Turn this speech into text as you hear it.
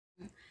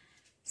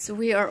So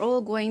we are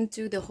all going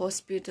to the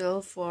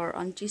hospital for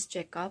Auntie's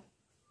checkup,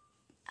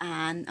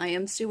 and I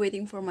am still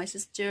waiting for my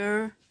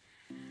sister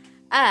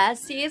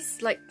as she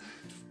is like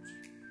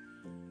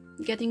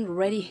getting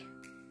ready.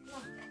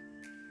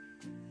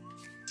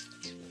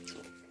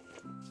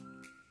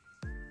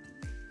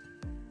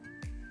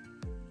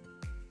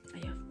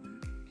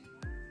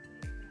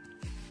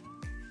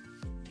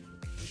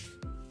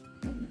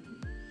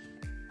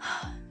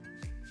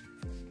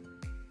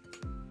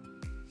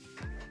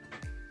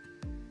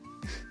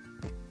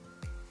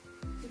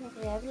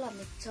 Là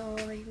một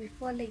trôi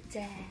before lấy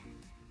trà.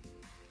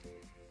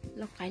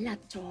 Lo cái là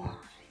trò.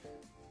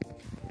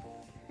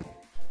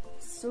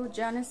 So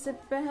जाने से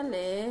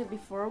पहले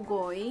before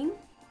going.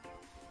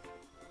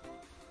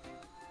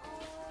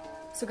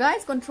 So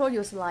guys, control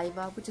your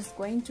saliva, which is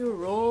going to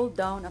roll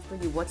down after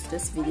you watch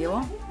this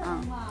video,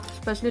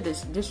 especially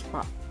this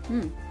part.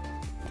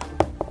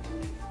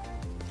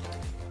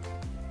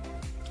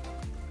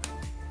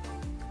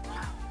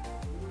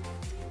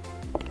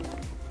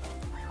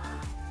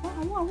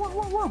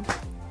 Wow.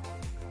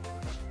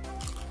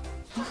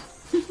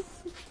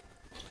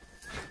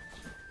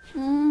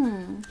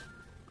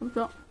 Good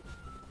job.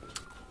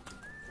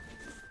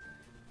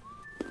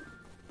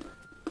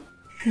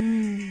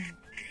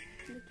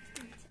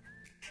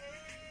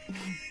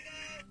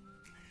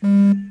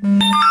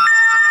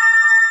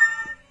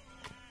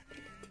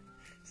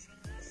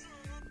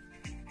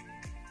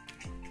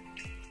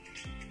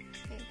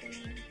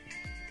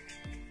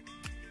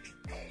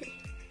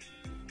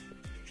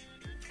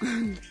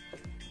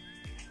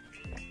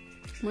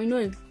 Mọi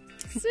người,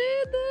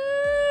 see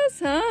this,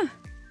 huh?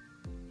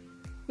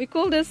 We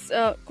call this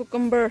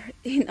cucumber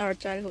in our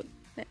childhood.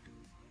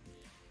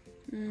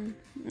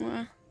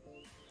 Wow.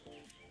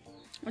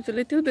 It's a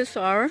little bit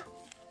sour.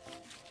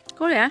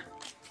 Có lẽ.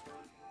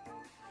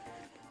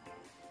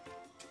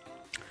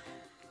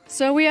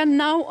 So we are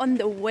now on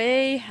the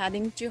way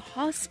heading to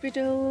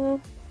hospital.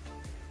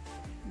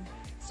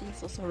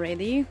 She's also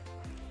ready.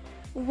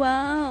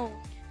 Wow.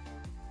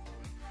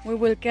 We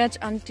will catch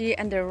Auntie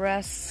and the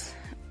rest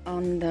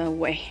on the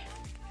way.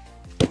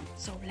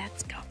 So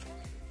let's go.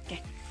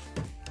 Okay.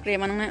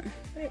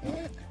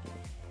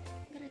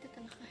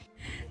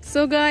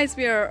 So guys,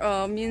 we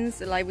are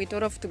means like we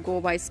thought of to go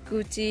by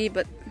scooty,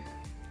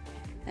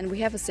 and we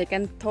have a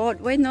second thought,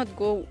 why not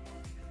go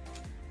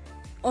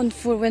on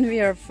foot when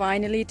we are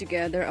finally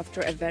together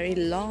after a very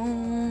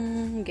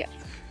long gap.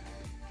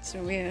 So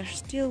we are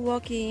still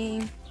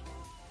walking.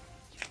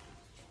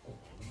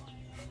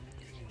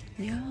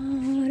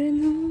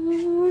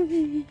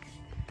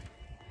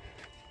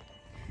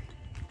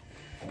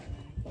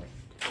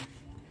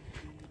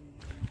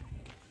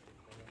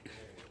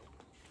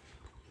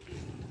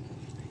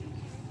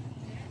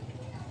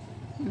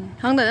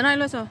 Hằng tới này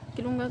luôn sao?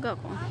 Cái lông gà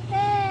con.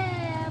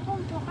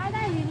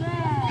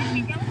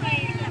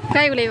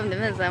 Cái của lấy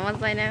mình sao mà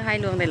sai này hai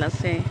luồng đây là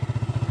xe.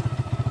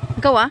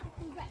 Câu à?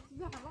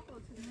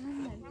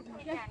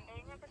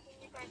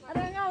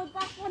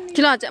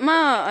 Chỉ là chả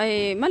mà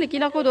ai mà lấy kia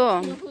câu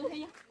đó.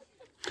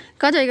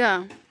 Cá chạy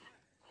cả.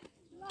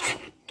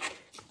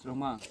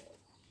 Roma.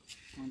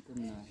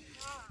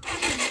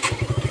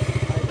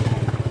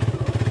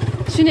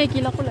 Suy này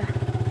kia câu là.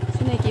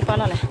 Suy này kia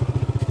pala là.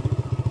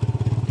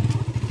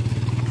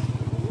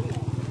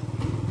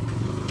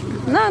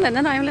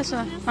 Nó em lấy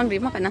sao? Ăn đi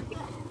mà cái nào?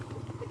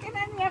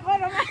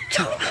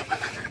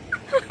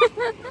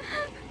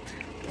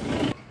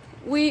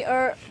 We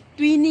are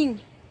twinning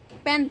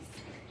pants.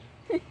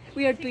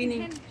 We are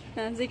twinning.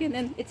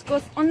 And it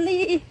costs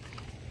only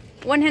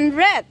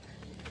 100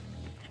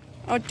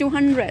 or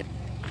 200.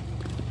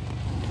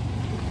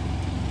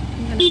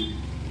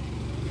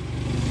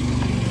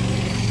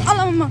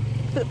 Alamak,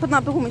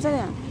 kenapa aku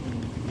misalnya?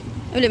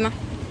 Ulema.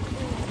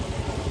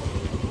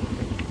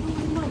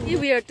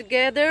 We are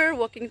together,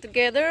 walking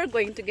together,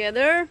 going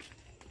together.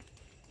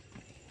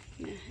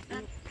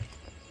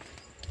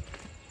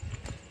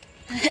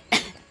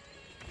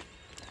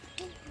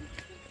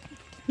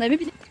 Này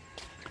biết.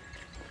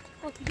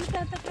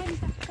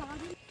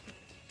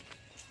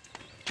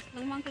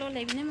 Vâng mang lô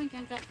lấy bên mình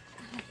càng cận.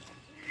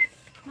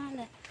 Mà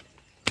là.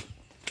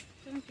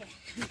 Không kể.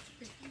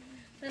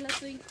 Đây là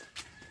tuy.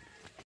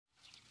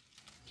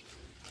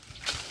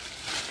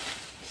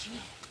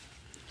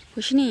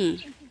 Kushni.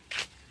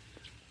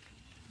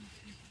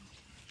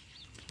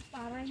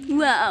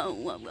 Wow.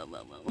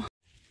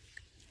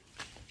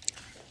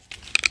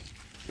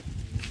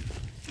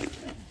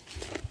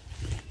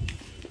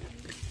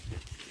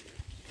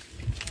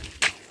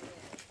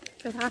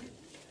 Cái thắt.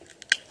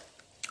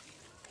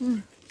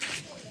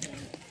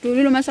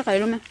 Tuli lumah sakay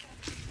lumah.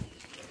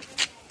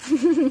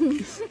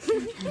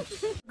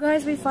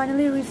 Guys, we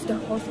finally reached the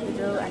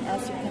hospital, and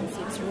as you can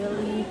see, it's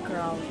really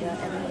crowded.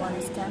 Everyone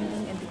is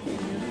standing in the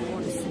queue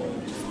for the slot,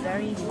 which is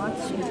very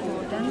much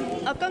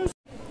important.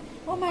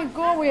 Oh my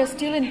god, we are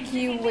still in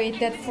queue,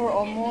 waited for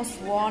almost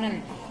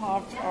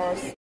 1.5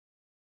 hours.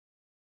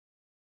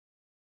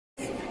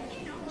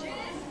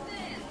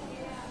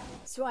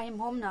 So I am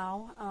home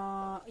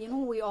now. You know,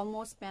 we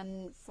almost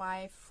spent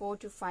 4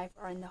 to 5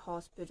 hours in the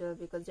hospital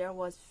because there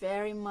was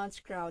very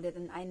much crowded,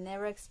 and I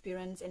never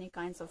experienced any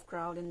kinds of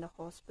crowd in the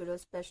hospital,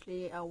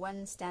 especially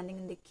when standing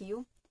in the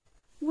queue.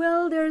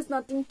 Well, there's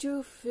nothing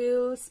to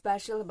feel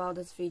special about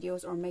these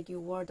videos or make you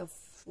worth of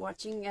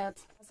watching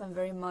it. I'm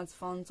very much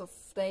fond of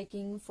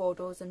taking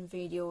photos and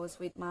videos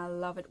with my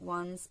loved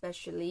ones,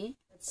 especially.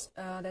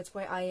 That's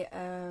why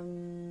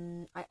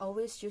I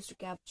always used to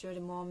capture the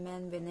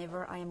moment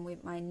whenever I am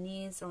with my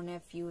niece or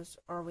nephews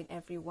or with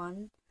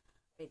everyone,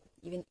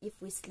 even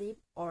if we sleep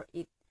or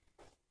eat.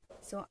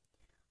 So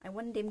I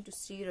want them to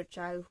see their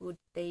childhood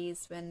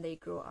days when they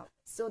grow up.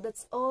 So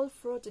that's all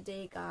for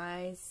today,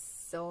 guys.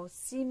 So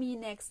see me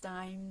next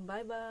time.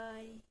 Bye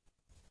bye.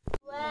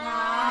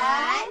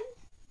 1,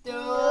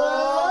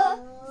 2